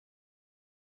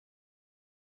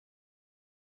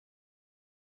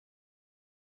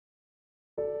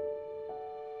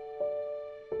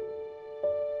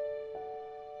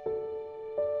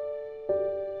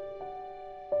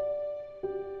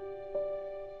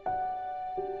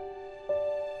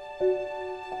She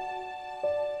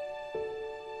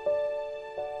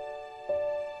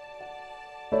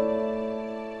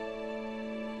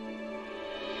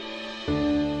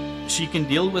can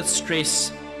deal with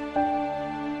stress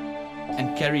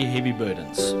and carry heavy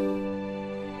burdens.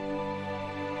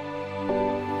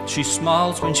 She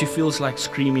smiles when she feels like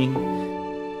screaming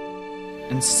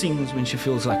and sings when she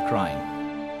feels like crying.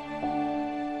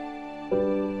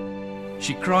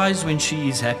 She cries when she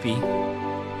is happy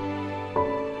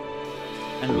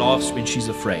and laughs when she's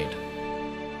afraid.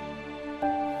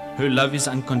 Her love is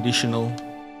unconditional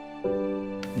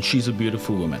and she's a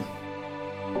beautiful woman.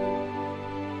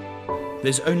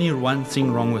 There's only one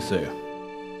thing wrong with her.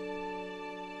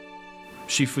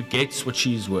 She forgets what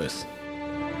she is worth.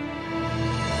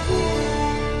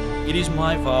 It is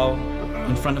my vow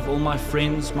in front of all my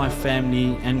friends, my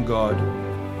family and God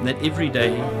that every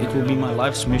day it will be my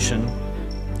life's mission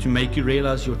to make you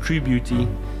realize your true beauty,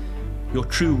 your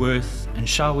true worth, and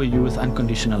shower you with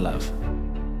unconditional love.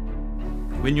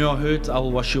 When you are hurt, I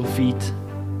will wash your feet,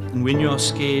 and when you are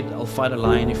scared, I'll fight a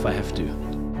lion if I have to.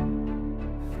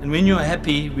 And when you are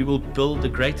happy, we will build the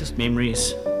greatest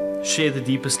memories, share the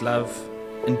deepest love,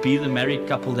 and be the married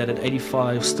couple that at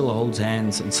 85 still holds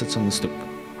hands and sits on the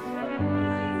stoep.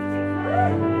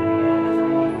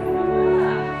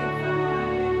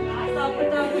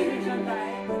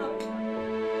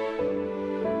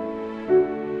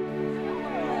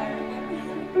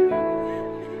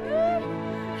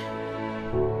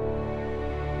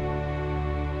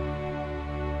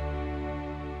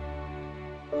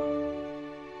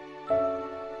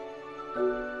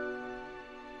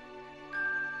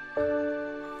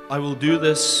 I will do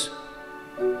this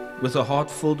with a heart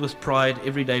filled with pride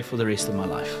every day for the rest of my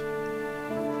life.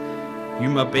 You're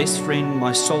my best friend,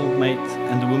 my soulmate,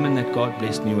 and the woman that God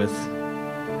blessed me with.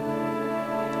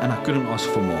 And I couldn't ask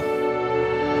for more.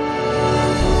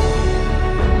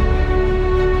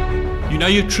 You know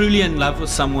you're truly in love with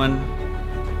someone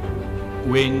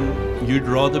when you'd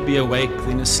rather be awake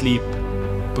than asleep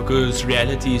because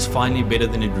reality is finally better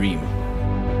than a dream.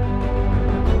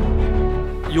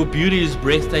 Your beauty is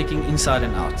breathtaking inside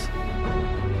and out.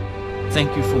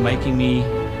 Thank you for making me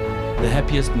the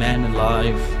happiest man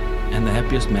alive and the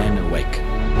happiest man awake.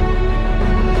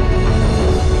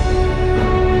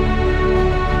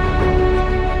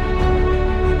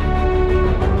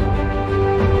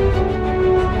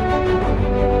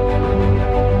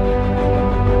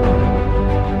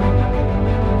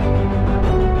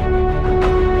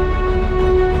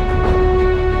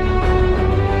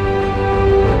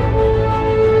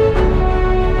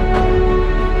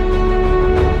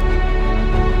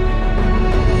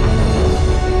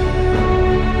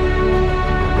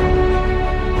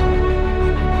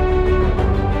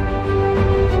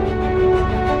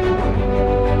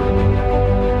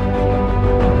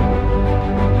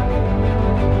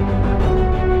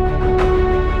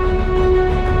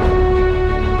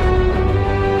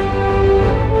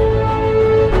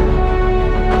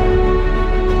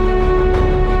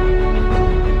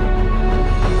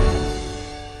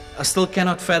 I still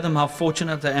cannot fathom how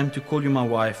fortunate I am to call you my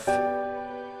wife.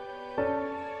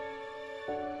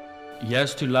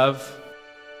 Yes to love,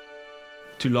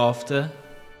 to laughter,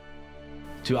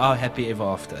 to our happy ever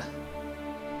after.